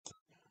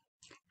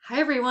Hi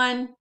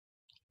everyone,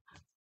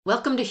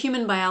 welcome to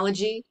Human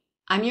Biology.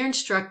 I'm your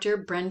instructor,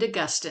 Brenda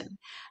Gustin.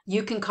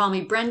 You can call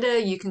me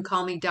Brenda, you can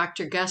call me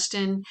Dr.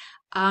 Gustin.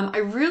 I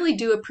really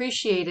do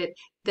appreciate it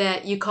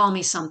that you call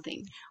me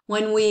something.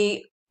 When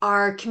we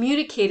are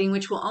communicating,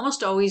 which will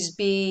almost always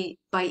be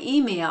by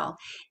email,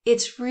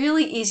 it's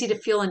really easy to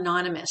feel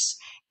anonymous.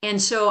 And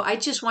so I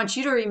just want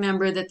you to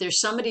remember that there's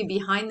somebody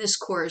behind this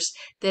course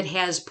that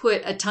has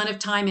put a ton of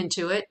time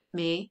into it,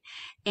 me,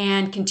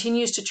 and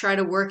continues to try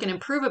to work and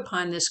improve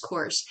upon this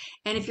course.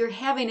 And if you're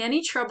having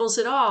any troubles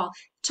at all,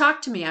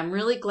 talk to me. I'm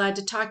really glad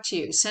to talk to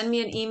you. Send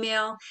me an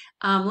email.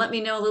 Let me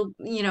know,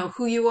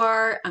 who you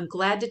are. I'm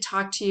glad to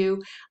talk to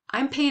you.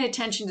 I'm paying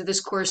attention to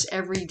this course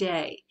every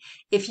day.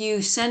 If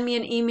you send me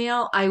an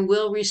email, I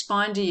will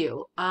respond to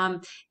you.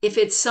 If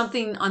it's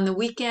something on the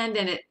weekend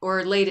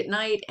or late at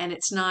night and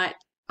it's not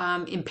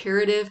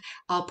imperative,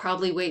 I'll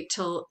probably wait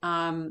till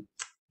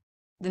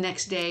the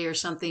next day or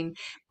something.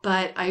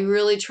 But I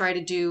really try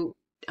to do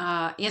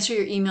answer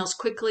your emails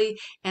quickly.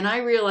 And I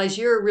realize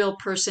you're a real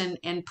person,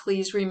 and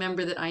please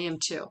remember that I am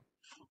too.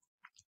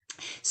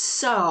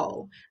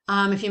 So,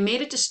 if you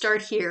made it to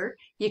start here,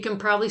 you can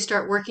probably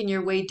start working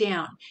your way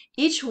down.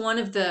 Each one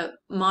of the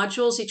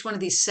modules, each one of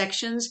these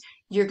sections,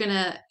 you're going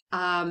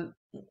to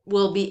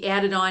will be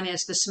added on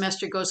as the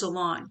semester goes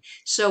along.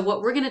 So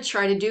what we're going to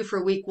try to do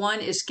for week one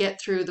is get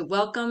through the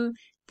welcome,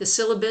 the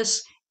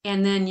syllabus,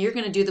 and then you're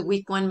going to do the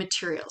week one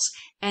materials.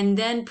 And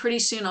then pretty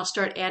soon I'll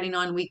start adding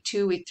on week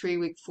 2, week 3,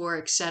 week 4,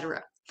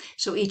 etc.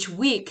 So each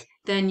week,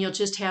 then you'll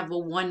just have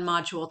one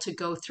module to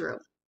go through.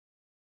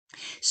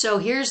 So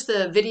here's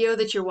the video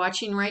that you're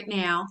watching right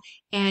now,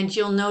 and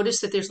you'll notice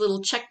that there's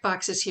little check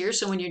boxes here.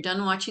 So when you're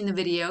done watching the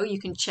video,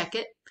 you can check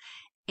it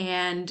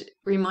and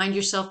remind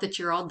yourself that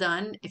you're all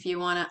done. If you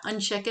want to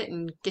uncheck it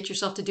and get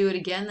yourself to do it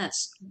again,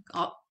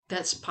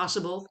 that's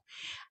possible.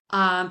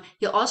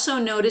 You'll also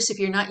notice, if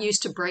you're not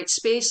used to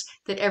Brightspace,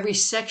 that every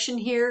section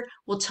here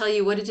will tell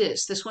you what it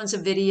is. This one's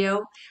a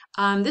video.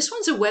 This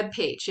one's a web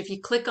page. If you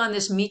click on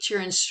this Meet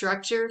Your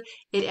Instructor,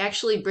 it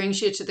actually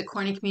brings you to the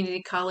Corning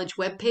Community College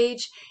web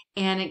page,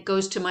 and it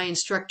goes to my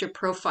instructor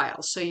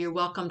profile. So you're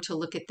welcome to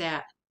look at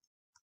that.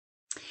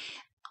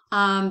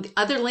 The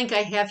other link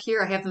I have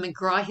here, I have the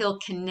McGraw-Hill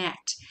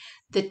Connect.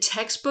 The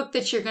textbook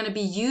that you're going to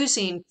be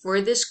using for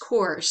this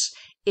course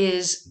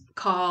is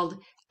called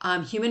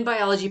Human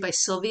Biology by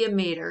Sylvia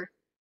Mader.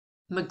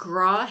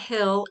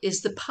 McGraw-Hill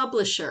is the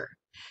publisher.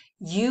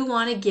 You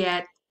want to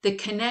get the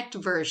Connect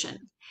version.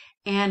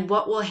 And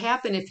what will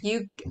happen if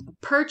you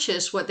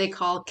purchase what they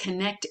call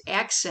Connect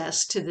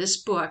Access to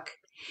this book,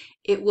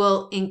 it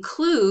will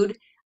include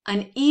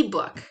an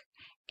ebook.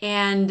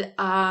 And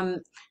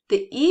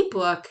the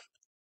ebook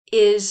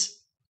is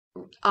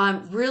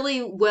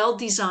really well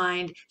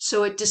designed,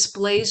 so it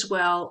displays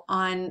well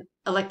on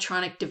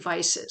electronic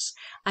devices.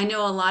 I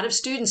know a lot of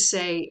students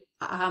say,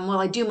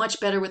 well, I do much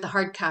better with a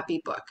hard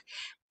copy book,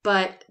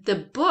 but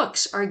the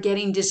books are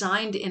getting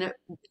designed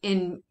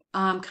in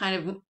kind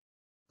of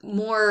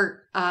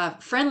more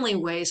friendly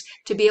ways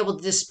to be able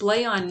to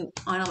display on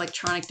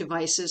electronic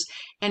devices.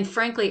 And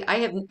frankly,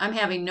 I'm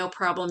having no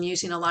problem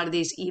using a lot of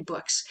these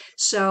ebooks.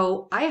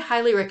 So I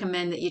highly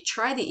recommend that you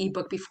try the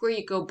ebook before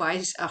you go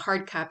buy a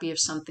hard copy of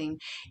something.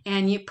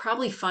 And you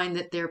probably find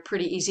that they're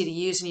pretty easy to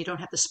use and you don't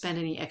have to spend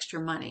any extra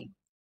money.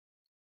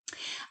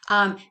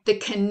 The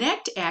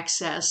Connect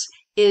access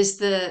is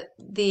the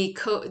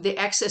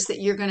access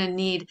that you're going to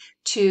need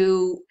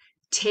to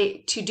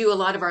do a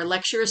lot of our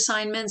lecture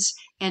assignments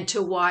and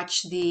to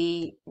watch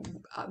the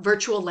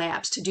virtual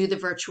labs, to do the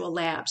virtual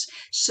labs.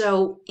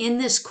 So in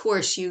this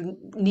course, you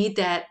need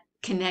that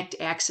Connect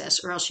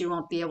access, or else you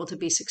won't be able to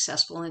be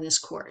successful in this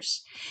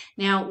course.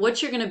 Now,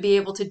 what you're going to be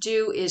able to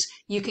do is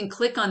you can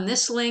click on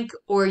this link,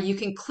 or you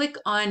can click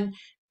on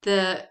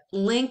the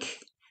link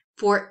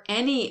for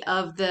any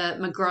of the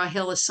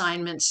McGraw-Hill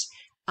assignments,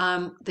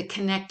 the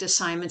Connect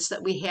assignments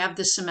that we have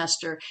this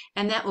semester,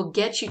 and that will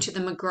get you to the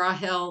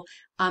McGraw-Hill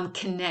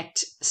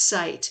Connect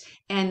site,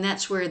 and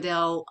that's where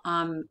they'll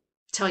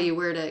tell you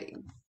where to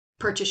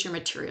purchase your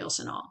materials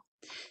and all.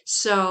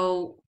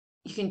 So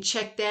you can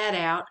check that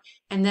out.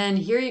 And then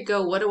here you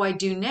go. What do I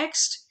do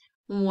next?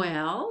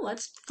 Well,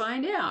 let's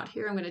find out.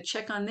 Here I'm going to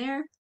check on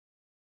there.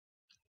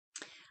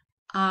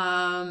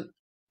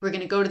 We're going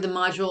to go to the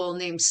module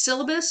named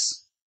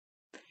Syllabus,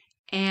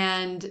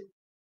 and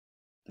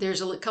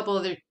there's a couple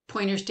other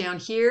pointers down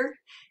here,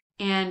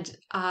 and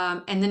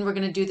then we're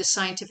going to do the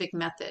scientific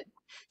method.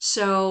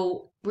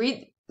 So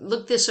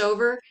look this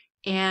over,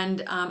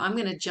 and I'm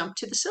going to jump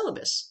to the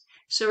syllabus.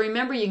 So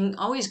remember, you can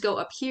always go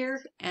up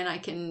here, and I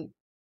can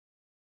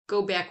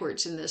go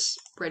backwards in this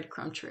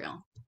breadcrumb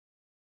trail.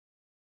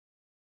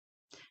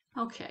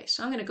 Okay,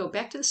 so I'm going to go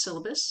back to the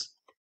syllabus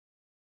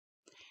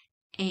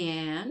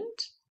and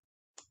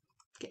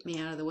get me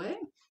out of the way.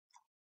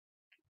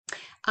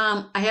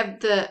 I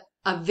have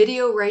a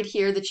video right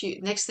here that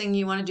next thing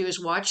you want to do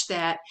is watch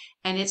that,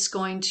 and it's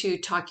going to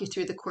talk you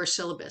through the course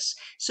syllabus.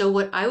 So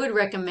what I would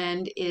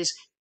recommend is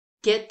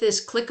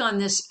click on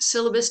this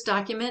syllabus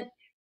document,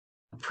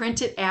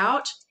 print it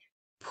out,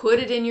 put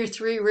it in your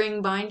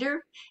 3-ring binder,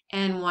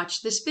 and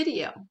watch this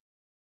video.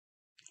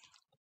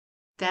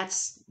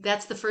 That's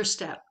the first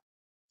step.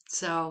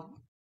 So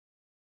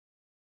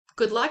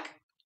good luck,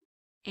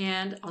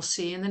 and I'll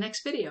see you in the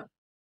next video.